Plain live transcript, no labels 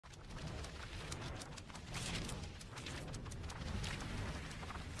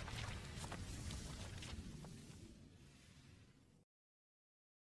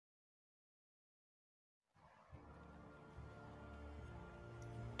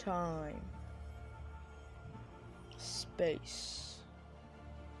time, space,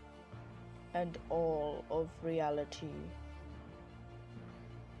 and all of reality.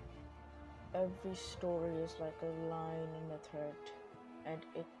 Every story is like a line in a thread, and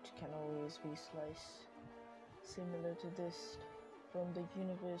it can always be sliced. Similar to this, from the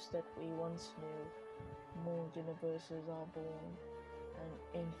universe that we once knew, more universes are born, and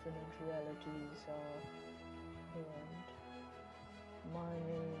infinite realities are learned. My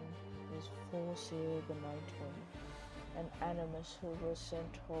name is Forseer the Nightwing, an animus who was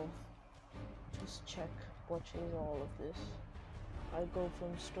sent off to check what is all of this. I go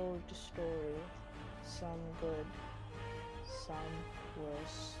from story to story, some good, some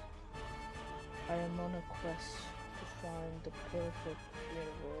worse. I am on a quest to find the perfect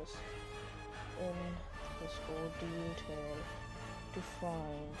universe in this ordeal tale, to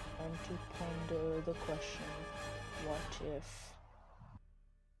find and to ponder the question, what if?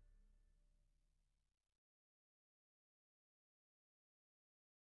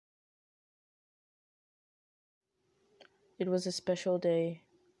 It was a special day.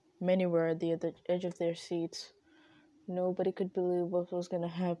 Many were at the edge of their seats. Nobody could believe what was going to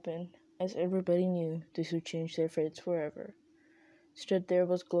happen, as everybody knew this would change their fates forever. Stood there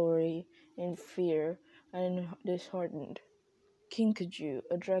was Glory, in fear and disheartened. Kinkajou,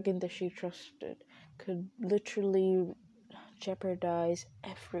 a dragon that she trusted, could literally jeopardize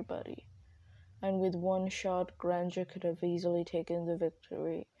everybody. And with one shot, Granger could have easily taken the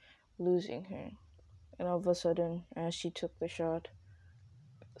victory, losing her. And all of a sudden, as she took the shot,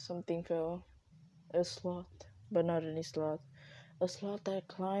 something fell. A sloth, but not any sloth. A sloth that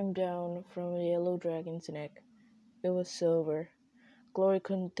climbed down from a yellow dragon's neck. It was Silver. Glory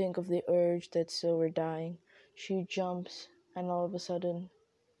couldn't think of the urge that's Silver dying. She jumps, and all of a sudden,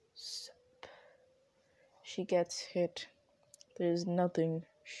 she gets hit. There's nothing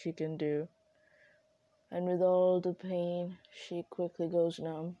she can do. And with all the pain, she quickly goes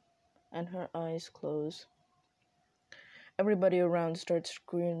numb, and her eyes close. Everybody around starts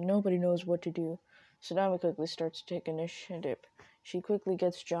screaming. Nobody knows what to do. Tsunami quickly starts to take initiative. She quickly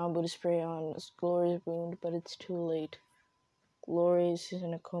gets Jambu to spray on Glory's wound, but it's too late. Glory is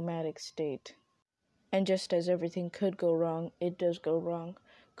in a comatic state. And just as everything could go wrong, it does go wrong.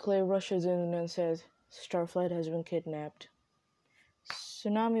 Clay rushes in and says, Starflight has been kidnapped.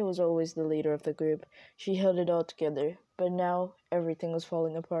 Tsunami was always the leader of the group. She held it all together, but now everything was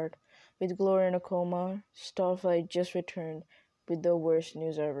falling apart. With Glory in a coma, Starflight just returned with the worst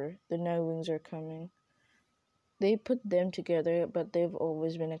news ever. The Nightwings are coming. They put them together, but they've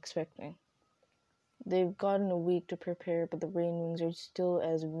always been expecting. They've gotten a week to prepare, but the Rainwings are still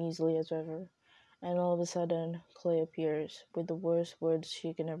as measly as ever. And all of a sudden, Clay appears with the worst words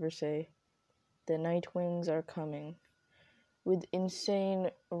she can ever say. The Nightwings are coming. With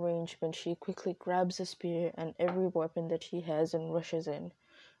insane arrangement, she quickly grabs a spear and every weapon that she has and rushes in.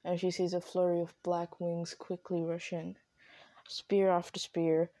 And she sees a flurry of black wings quickly rush in. Spear after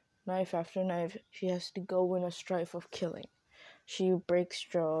spear, knife after knife, she has to go in a strife of killing. She breaks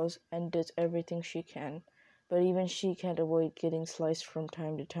jaws and does everything she can, but even she can't avoid getting sliced from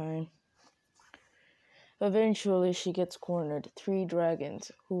time to time. Eventually, she gets cornered. 3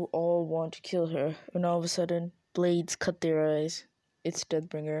 dragons, who all want to kill her, and all of a sudden, blades cut their eyes. It's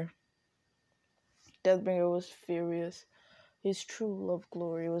Deathbringer. Deathbringer was furious. His true love,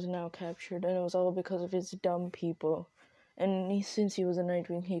 Glory, was now captured, and it was all because of his dumb people. And since he was a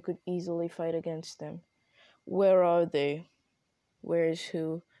Nightwing, he could easily fight against them. Where are they? Where is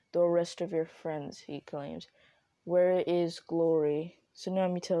who? The rest of your friends, he claims. Where is Glory?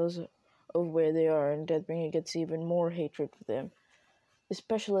 Tsunami tells of where they are, and Deathbringer gets even more hatred for them.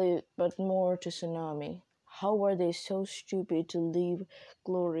 Especially, but more to Tsunami. How are they so stupid to leave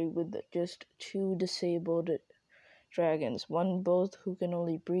Glory with just 2 disabled dragons, one both who can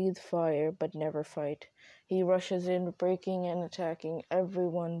only breathe fire but never fight? He rushes in, breaking and attacking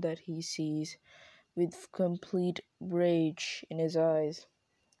everyone that he sees, with complete rage in his eyes.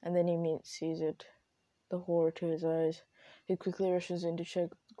 And then he sees it, the horror to his eyes. He quickly rushes in to check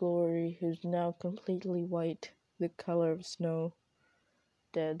Glory, who's now completely white, the color of snow.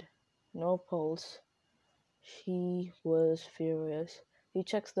 Dead. No pulse. He was furious. He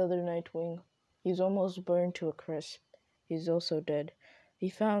checks the other Nightwing. He's almost burned to a crisp. He's also dead. He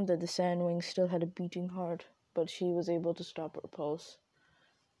found that the Sandwing still had a beating heart, but she was able to stop her pulse.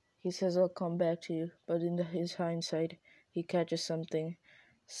 He says, I'll come back to you, but in his hindsight, he catches something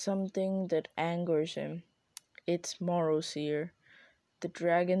that angers him. It's Morrowseer, the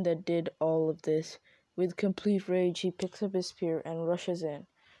dragon that did all of this. With complete rage, he picks up his spear and rushes in,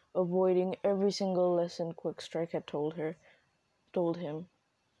 avoiding every single lesson Quickstrike had told him.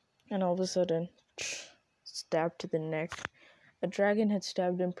 and all of a sudden, stabbed to the neck. A dragon had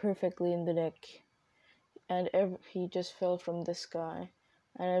stabbed him perfectly in the neck, and he just fell from the sky,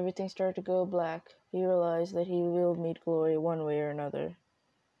 and everything started to go black. He realized that he will meet Glory one way or another.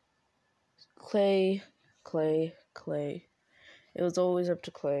 Clay, Clay, Clay. It was always up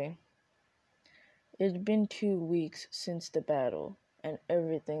to Clay. It had been 2 weeks since the battle, and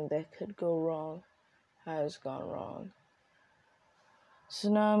everything that could go wrong has gone wrong.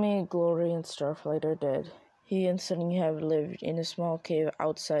 Tsunami, Glory, and Starflight are dead. He and Sunny have lived in a small cave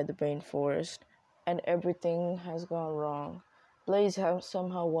outside the rainforest, and everything has gone wrong. Blaze have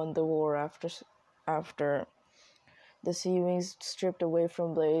somehow won the war after the Sea Wings stripped away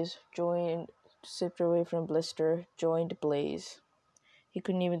from Blister, joined Blaze. He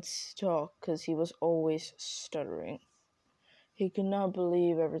couldn't even talk because he was always stuttering. He could not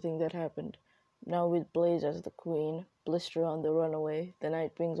believe everything that happened. Now with Blaze as the queen, Blister on the runaway, the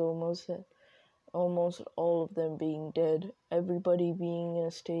Nightwings almost all of them being dead, everybody being in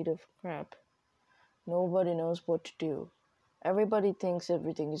a state of crap. Nobody knows what to do. Everybody thinks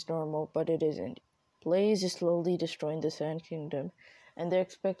everything is normal, but it isn't. Blaze is slowly destroying the Sand Kingdom, and they're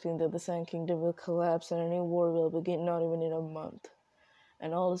expecting that the Sand Kingdom will collapse and a new war will begin not even in a month.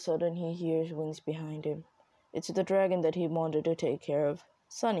 And all of a sudden he hears wings behind him. It's the dragon that he wanted to take care of,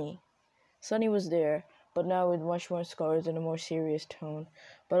 Sunny. Sunny was there, but now with much more scars and a more serious tone.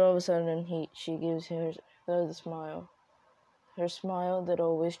 But all of a sudden she gives her the smile. Her smile that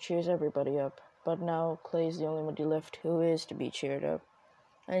always cheers everybody up. But now Clay's the only one left who is to be cheered up.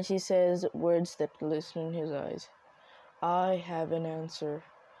 And she says words that glisten in his eyes. I have an answer.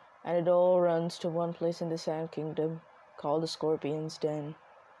 And it all runs to one place in the Sand Kingdom, called the Scorpion's Den.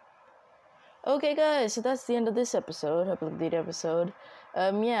 Okay guys, so that's the end of this episode, a complete episode.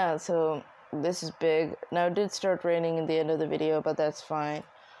 So this is big. Now it did start raining in the end of the video, but that's fine.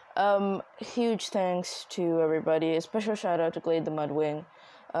 Huge thanks to everybody. A special shout out to Glade the Mudwing.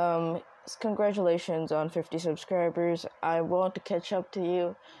 Congratulations on 50 subscribers. I want to catch up to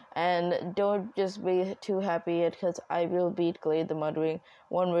you, and don't just be too happy yet, because I will beat Glade the Mudwing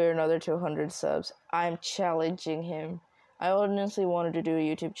one way or another to 100 subs. I'm challenging him. I honestly wanted to do a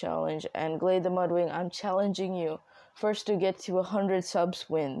YouTube challenge, and Glade the Mudwing, I'm challenging you. First to get to 100 subs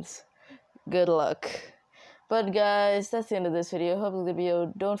wins. Good luck. But guys, that's the end of this video. Hope you liked the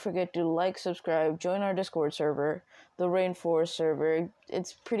video. Don't forget to like, subscribe, join our Discord server, the Rainforest server.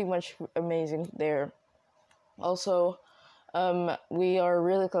 It's pretty much amazing there. Also, we are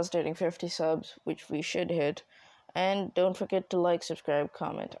really close to hitting 50 subs, which we should hit. And don't forget to like, subscribe,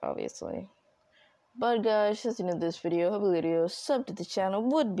 comment, obviously. But guys, that's the end of this video. Hope you liked the video. Sub to the channel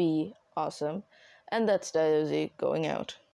would be awesome. And that's Diozy going out.